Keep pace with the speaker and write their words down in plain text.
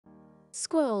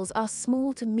Squirrels are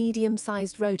small to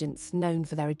medium-sized rodents known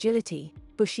for their agility,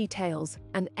 bushy tails,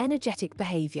 and energetic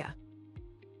behavior.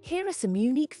 Here are some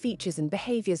unique features and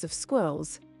behaviors of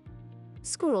squirrels.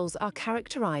 Squirrels are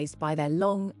characterized by their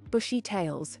long, bushy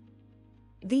tails.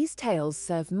 These tails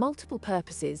serve multiple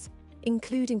purposes,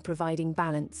 including providing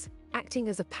balance, acting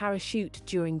as a parachute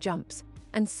during jumps,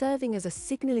 and serving as a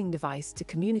signaling device to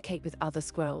communicate with other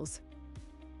squirrels.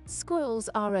 Squirrels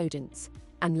are rodents,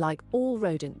 and like all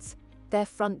rodents, their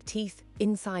front teeth,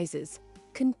 incisors,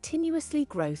 continuously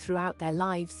grow throughout their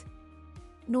lives,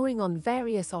 gnawing on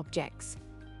various objects,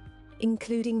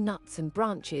 including nuts and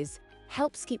branches,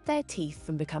 helps keep their teeth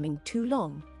from becoming too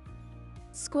long.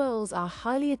 Squirrels are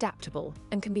highly adaptable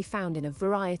and can be found in a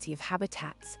variety of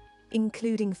habitats,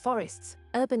 including forests,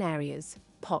 urban areas,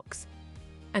 parks,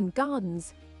 and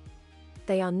gardens.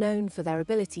 They are known for their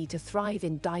ability to thrive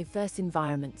in diverse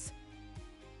environments.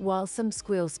 While some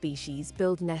squirrel species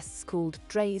build nests called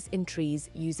drays in trees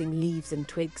using leaves and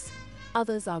twigs,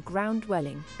 others are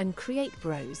ground-dwelling and create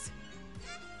burrows.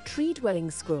 Tree-dwelling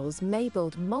squirrels may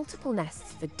build multiple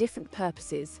nests for different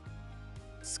purposes.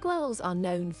 Squirrels are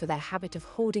known for their habit of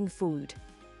hoarding food.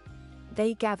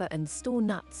 They gather and store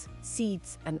nuts,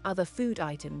 seeds, and other food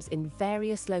items in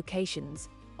various locations,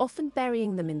 often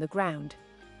burying them in the ground.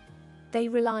 They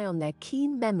rely on their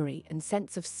keen memory and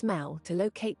sense of smell to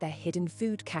locate their hidden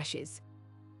food caches.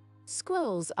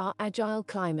 Squirrels are agile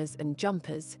climbers and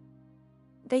jumpers.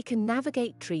 They can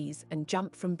navigate trees and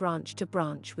jump from branch to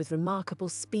branch with remarkable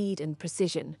speed and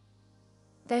precision.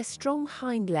 Their strong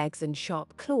hind legs and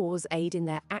sharp claws aid in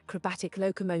their acrobatic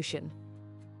locomotion.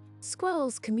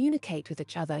 Squirrels communicate with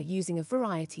each other using a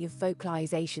variety of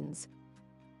vocalizations,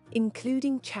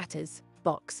 including chatters,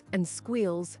 barks, and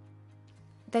squeals.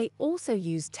 They also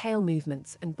use tail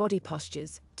movements and body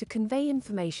postures to convey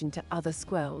information to other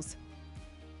squirrels.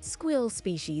 Squirrel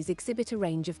species exhibit a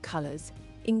range of colors,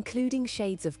 including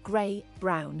shades of gray,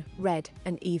 brown, red,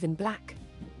 and even black.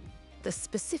 The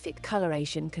specific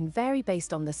coloration can vary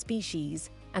based on the species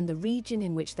and the region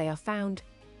in which they are found.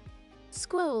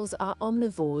 Squirrels are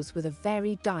omnivores with a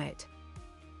varied diet.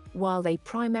 While they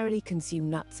primarily consume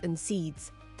nuts and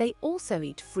seeds, they also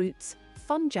eat fruits,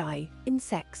 fungi,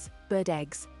 insects, bird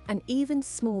eggs, and even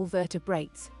small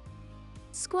vertebrates.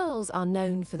 Squirrels are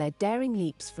known for their daring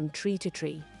leaps from tree to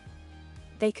tree.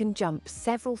 They can jump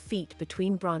several feet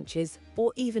between branches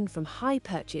or even from high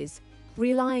perches,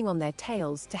 relying on their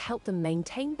tails to help them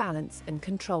maintain balance and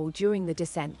control during the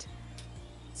descent.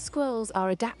 Squirrels are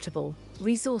adaptable,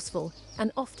 resourceful,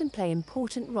 and often play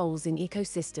important roles in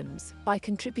ecosystems by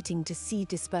contributing to seed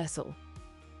dispersal.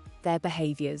 Their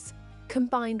behaviors,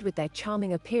 combined with their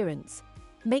charming appearance,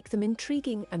 make them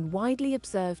intriguing and widely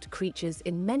observed creatures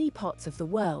in many parts of the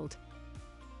world.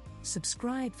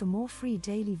 Subscribe for more free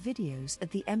daily videos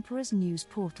at the Emperor's News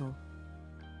portal.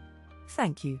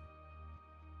 Thank you.